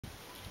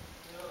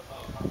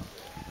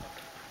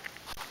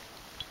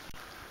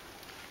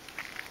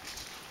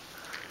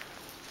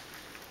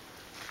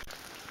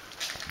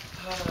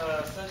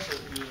Such a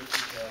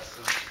beautiful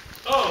castle.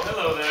 Oh,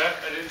 hello there.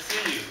 I didn't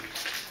see you.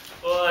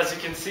 Well, as you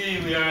can see,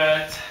 we are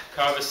at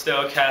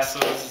Carbisdale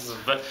Castle. This is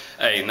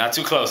hey, not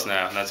too close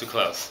now. Not too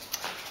close.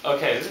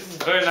 Okay, this is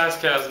a very nice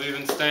castle. We've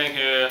been staying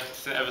here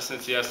ever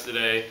since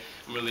yesterday,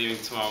 and we're leaving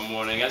tomorrow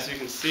morning. As you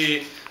can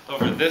see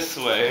over this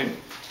way,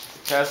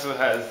 the castle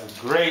has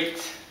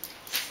great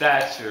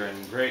stature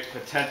and great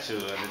potential,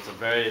 and it's a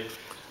very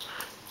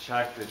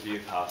attractive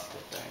youth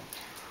hostel thing.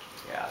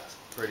 Yeah, it's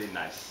pretty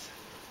nice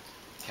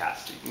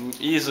castle. You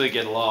can easily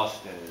get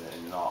lost in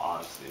it, in all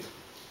honesty.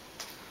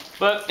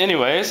 But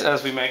anyways,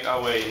 as we make our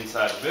way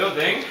inside the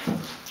building,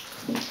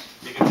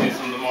 you can see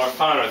some of the more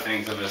finer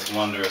things of this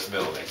wondrous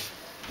building.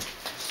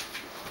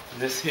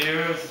 This here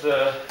is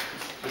the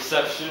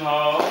reception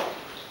hall,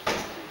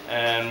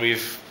 and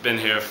we've been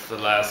here for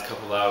the last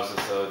couple hours or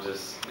so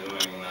just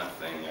doing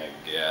nothing, I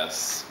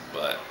guess,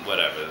 but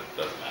whatever, it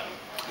doesn't matter.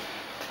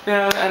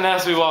 Yeah, and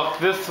as we walk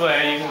this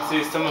way, you can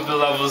see some of the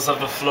levels of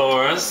the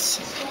floors.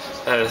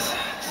 It's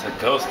a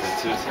ghost of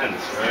 210,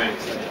 right?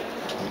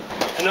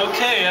 And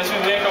okay, as we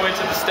make our way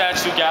to the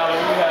statue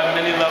gallery, we have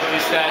many lovely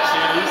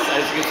statues.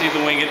 As you can see,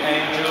 the winged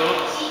angel,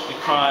 the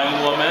crying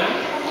woman,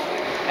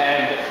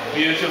 and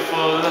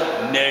beautiful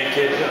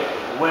naked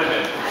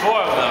women.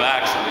 4 of them,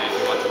 actually, if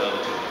you want to know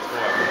the truth.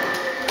 4 of them.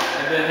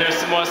 And then there's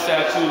some more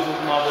statues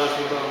with mothers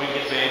with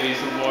winged babies,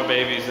 and more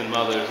babies and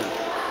mothers.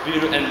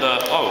 And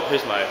oh,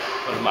 here's one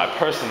of my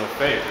personal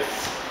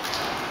favorites.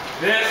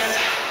 This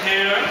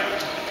here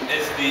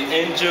is the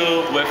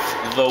angel with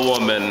the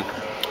woman.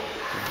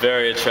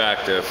 Very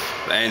attractive.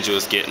 The angel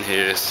is getting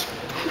his.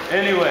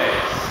 Anyways,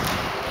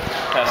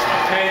 that's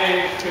some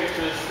paintings,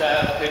 pictures,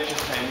 staff,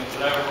 pictures, paintings,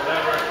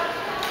 whatever.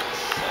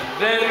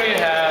 And then we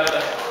have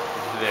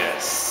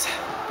this.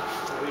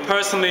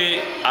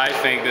 Personally, I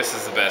think this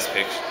is the best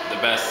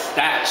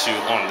statue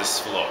on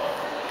this floor.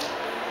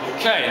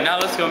 Okay, now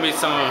let's go meet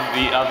some of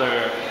the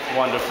other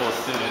wonderful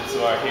students who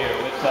are here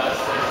with us.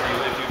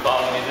 If you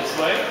follow me this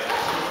way.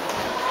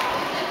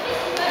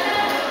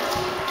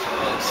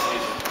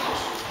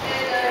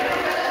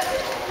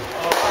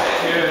 Alright,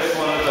 here's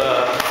one of the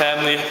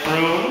family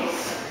rooms.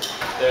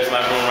 There's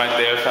my room right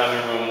there, family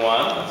room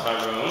 1. That's my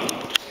room.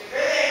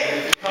 And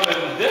if you come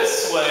in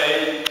this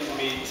way, you can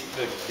meet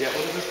the,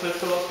 what is this place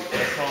called? The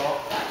guest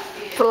hall?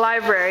 The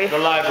library. The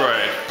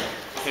library.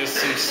 Here's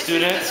some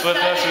students with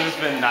us who's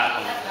been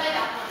not.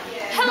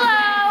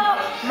 Hello!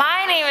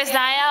 My name is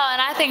Niall, and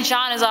I think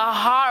John is a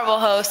horrible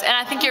host, and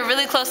I think you're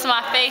really close to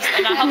my face,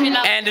 and I hope you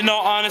know. And in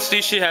all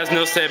honesty, she has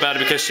no say about it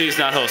because she's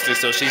not hosting,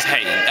 so she's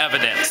hating.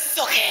 Evidence.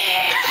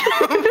 Okay.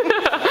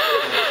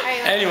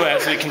 Anyway,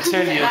 as we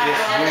continue this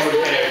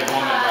rude-haired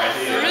woman right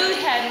here,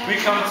 we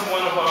come to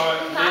one of our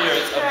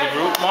leaders of the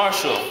group,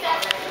 Marshall.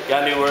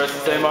 Got any words to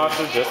say,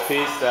 Marshall? Just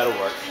peace, that'll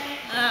work.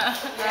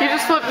 You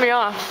just flipped me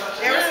off.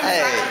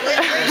 Hey,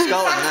 let's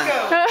go.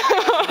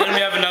 Then we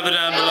have another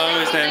down below.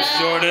 His name's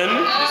Jordan.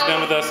 He's been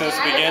with us since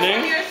the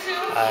beginning.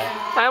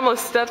 I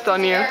almost stepped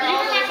on you. And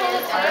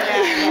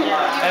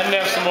we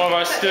have some more of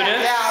our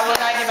students. Yeah,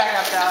 we'll not get back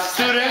up there.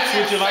 Students,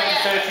 would you like to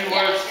say a few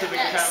words to the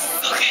camera?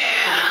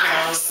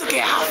 Suck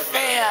it out,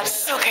 fam.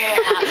 Suck it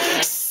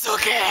out.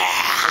 Suck it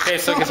out. Okay,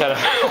 suck his head out.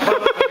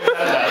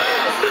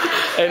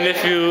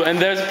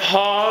 And there's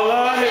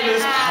Paula.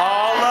 There's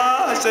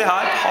Paula. Say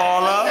hi,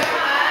 Paula.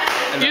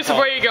 Yusuf,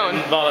 where are you going?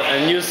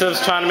 And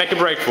Yusuf's trying to make a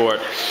break for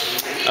it.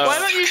 Why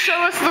don't you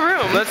show us the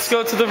room? Let's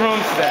go to the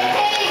rooms then.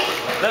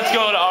 Let's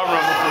go to our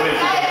room before we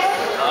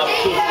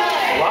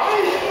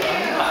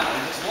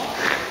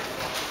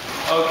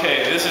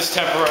Okay, this is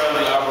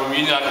temporarily our room.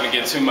 You're not going to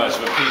get too much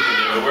of a peek in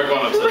here, but we're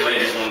going up to the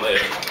ladies' room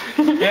later.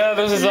 Yeah,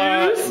 this is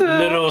our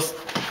little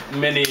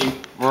mini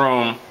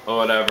room or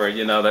whatever.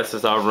 You know, this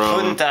is our room.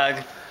 Guten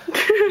Tag.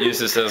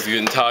 Yusuf says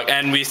guten Tag,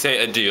 and we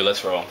say adieu.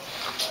 Let's roll.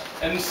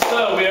 And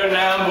so we are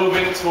now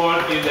moving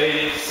toward the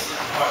ladies'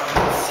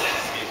 apartments.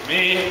 Excuse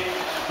me.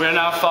 We are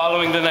now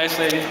following the nice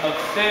ladies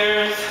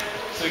upstairs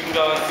so we can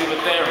go and see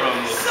what their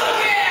room is.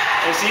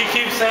 And she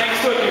keeps saying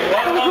cookie.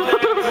 One more day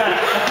at a time.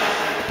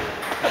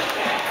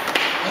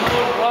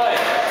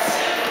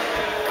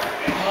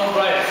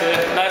 Alright, it's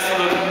a nice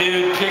little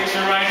nude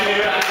picture right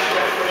here. I think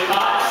that's pretty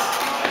hot.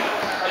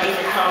 And if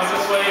it comes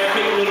this way, a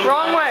quick little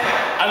Wrong way.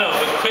 I know,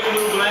 but quick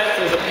little glance,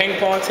 there's a ping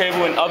pong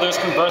table and others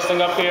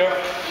conversing up here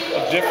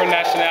of different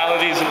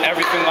nationalities and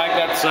everything like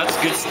that, so that's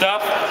good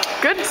stuff.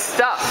 Good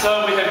stuff.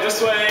 So we head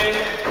this way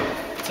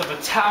to the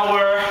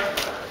tower,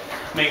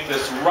 make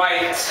this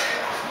right.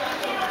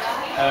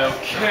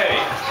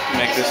 Okay,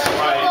 make this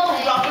right.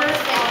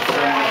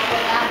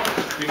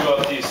 We go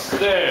up these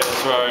stairs,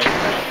 right?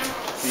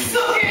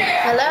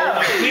 Hello.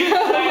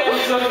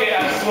 It's okay,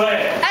 I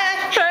swear.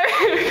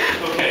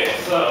 Okay,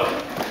 so.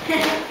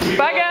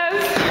 Bye,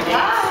 guys.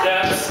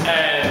 Steps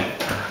and.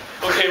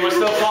 Okay, we're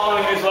still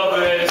following these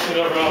lovely ladies to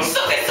their room.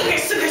 Okay,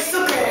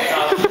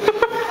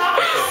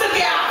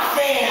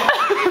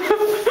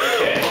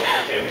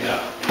 we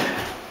know.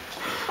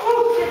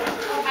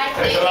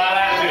 There's a lot of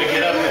attitude.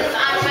 Get up here.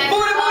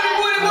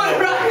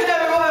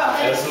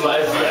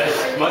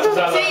 As much as I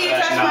love See, you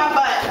that, touched now, my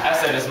butt. I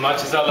said as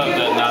much as I love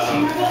that, now.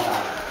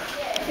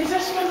 You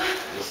touched my butt.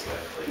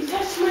 You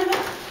touched my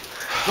butt.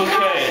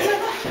 Okay.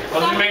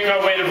 Well, let's make our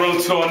way to room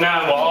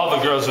 209 while all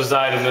the girls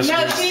reside in this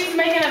room. No, she's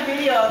making a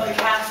video of the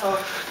castle.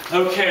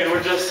 Okay,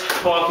 we're just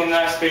walking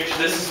nice picture.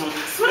 This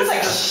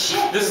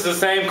is the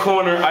same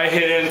corner I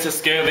hid in to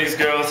scare these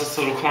girls. This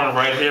little corner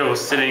right here was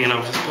sitting and I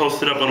was just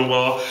posted up on the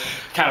wall.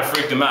 Kind of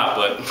freaked them out,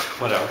 but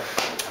whatever.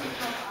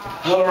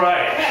 All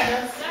right.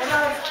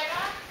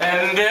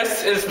 And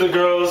this is the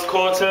girls'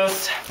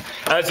 quarters.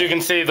 As you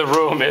can see, the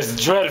room is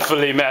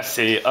dreadfully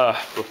messy. Well,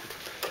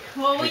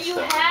 when you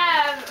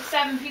have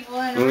 7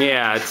 people in a room.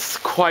 Yeah, it's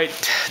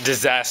quite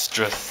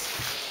disastrous.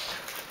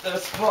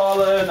 That's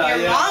Paula.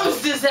 Your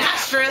mom's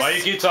disastrous. Why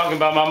you keep talking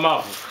about my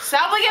mom?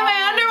 Stop looking at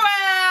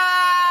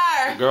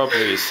my underwear. Girl,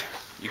 please.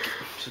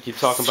 She keep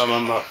talking about my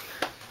mom.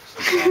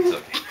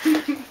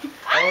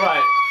 All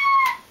right.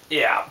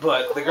 Yeah,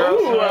 but the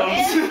girls'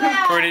 room's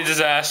pretty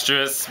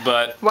disastrous,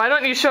 but... Why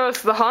don't you show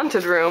us the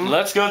haunted room?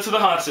 Let's go to the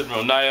haunted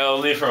room. Niall,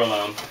 leave her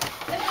alone.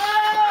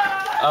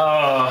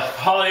 Oh,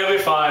 Holly, you'll be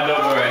fine,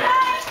 don't worry.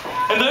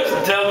 And there's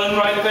Dylan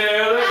right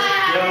there. There's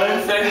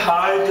Dylan. Say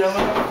hi,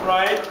 Dylan,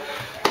 right?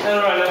 And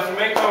right, now if we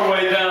make our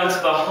way down to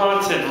the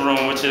haunted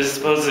room, which is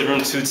supposedly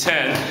room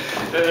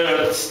 210, there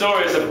are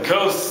stories of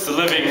ghosts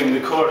living in the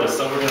quarters,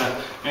 so we're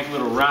gonna make a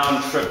little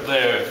round trip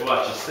there to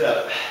watch your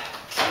step.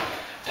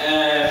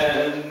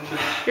 And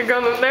You're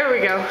going, there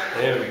we go.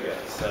 there we go.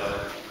 So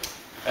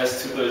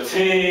that's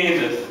 213,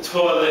 there's the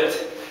toilet,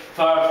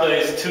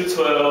 fireplace,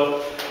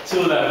 212,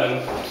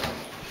 211,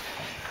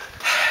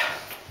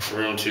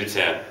 room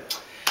 210.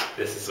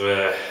 This is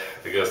where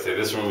the ghost stay.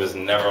 This room is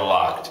never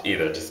locked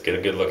either. Just get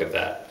a good look at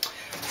that.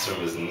 This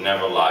room is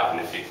never locked,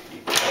 and if you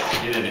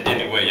get in it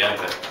anyway, you have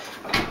to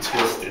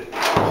twist it,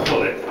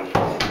 pull it,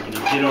 and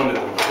you get on it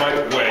the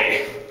right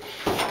way.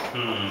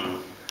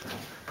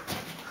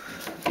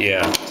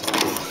 Yeah.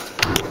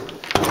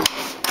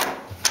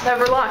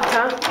 Never locked,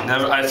 huh?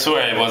 Never. I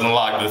swear it wasn't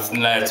locked. The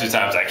last 2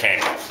 times I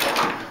came.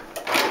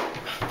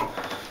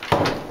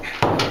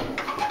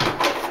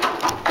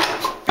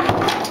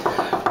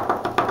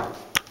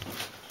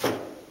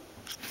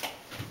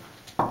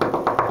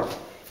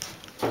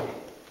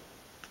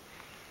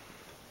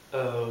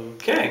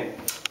 Okay.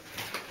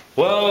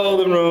 Well,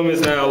 the room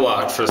is now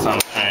locked for some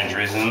strange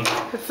reason.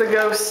 It's the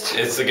ghost.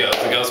 It's the ghost.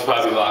 The ghost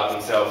probably locked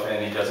himself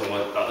in. He doesn't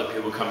want other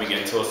people coming in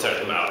until a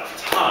certain amount of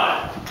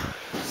time.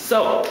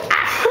 So,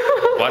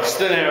 watch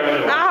the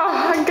narrator.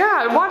 Oh my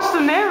god, watch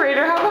the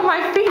narrator. How about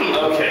my feet?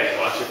 Okay,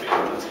 watch your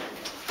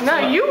feet. No,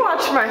 you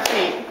watch my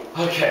feet.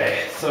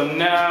 Okay, so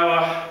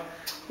now,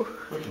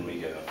 where can we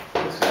go?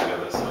 Let's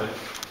go this way.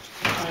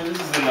 Alright, this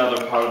is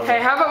another part of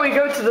Hey, how about we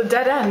go to the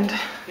dead end?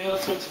 Yeah,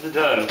 let's go to the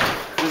den.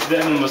 This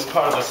den was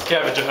part of the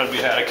scavenger hunt we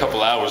had a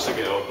couple hours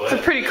ago, but...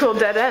 It's a pretty cool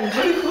dead end.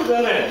 Pretty cool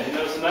dead end. You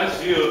know, it's a nice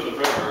view of the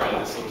river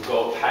and this little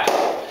gold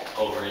path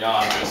over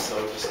yonder,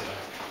 so just gonna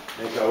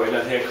make our way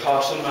down here.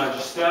 Caution, mind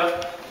your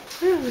step.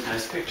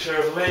 Nice picture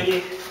of a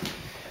lady.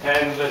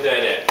 And the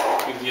dead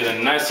end. You can get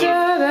a nice little...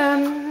 Dead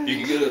end. You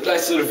can get a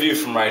nice little view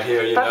from right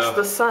here, you know. That's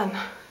the sun.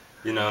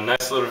 You know,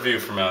 nice little view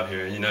from out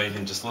here. You know, you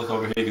can just look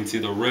over here, you can see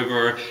the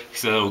river, you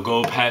see the little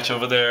gold patch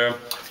over there.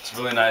 It's a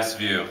really nice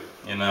view,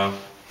 you know.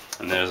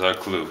 And there's our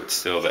clue, it's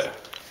still there.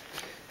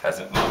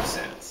 Hasn't moved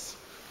since.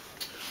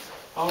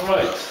 All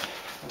right,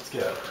 let's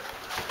go.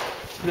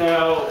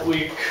 Now,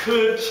 we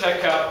could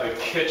check out the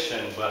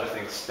kitchen, but I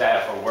think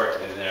staff are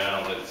working in there. I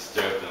don't want to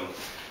disturb them.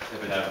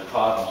 They've been having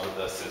problems with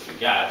us since we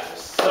got here.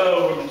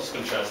 So, we're just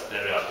gonna try to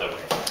stay out that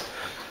way.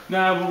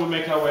 Now, when we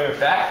make our way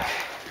back,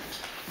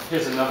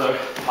 here's another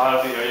part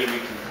of the area we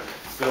can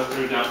go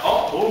through now.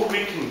 Oh, or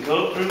we can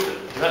go through the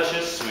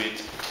Duchess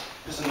suite.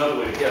 There's another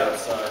way to get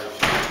outside.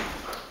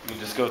 You can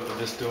just go through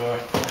this door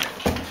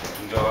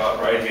and go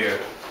out right here.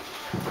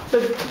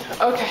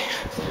 Okay.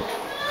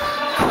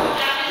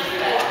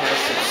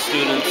 There's some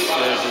students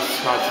that are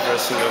just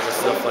controversing over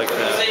stuff like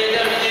that. They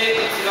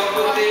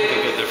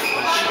get their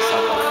French or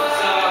something.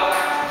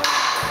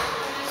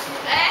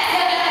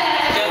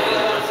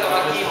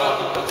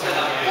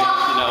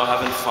 You know,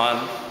 having fun,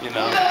 you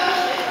know.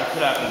 That's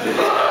what happens in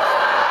this house.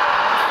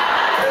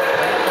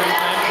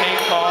 Ping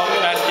pong,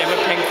 nice game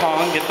of ping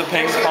pong, get the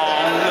ping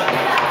pong.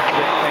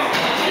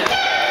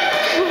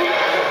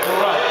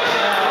 Alright,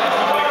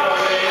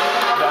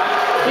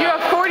 You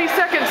have 40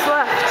 seconds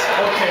left.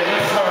 okay,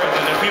 let's hurry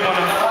then. If we want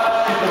to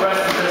get the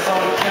rest of this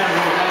on the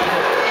camera,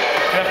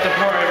 we have to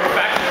hurry. We're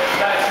back to the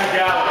Statue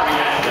Gallery,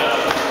 and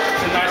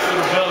it's a nice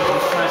little building,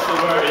 it's a nice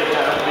little area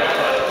down here,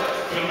 but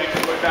we're going to make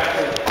our way back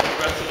to the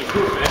rest of the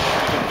group, and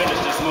we can finish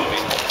this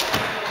movie.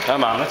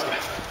 Come on, let's go.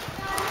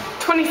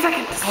 20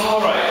 seconds. All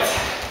right.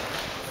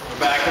 We're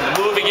back in the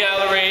movie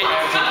gallery.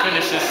 As we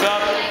finish this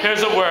up,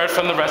 here's a word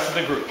from the rest of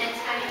the group.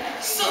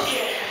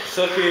 Sookie.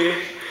 Sookie.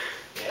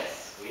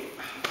 Yes, sweet.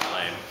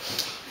 Lame.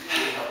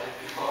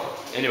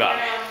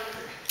 Anybody?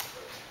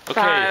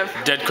 Okay,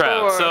 5, dead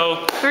crowd. 4,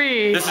 So,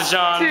 3, this is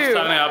John 2,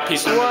 signing out.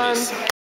 Peace and 1. release.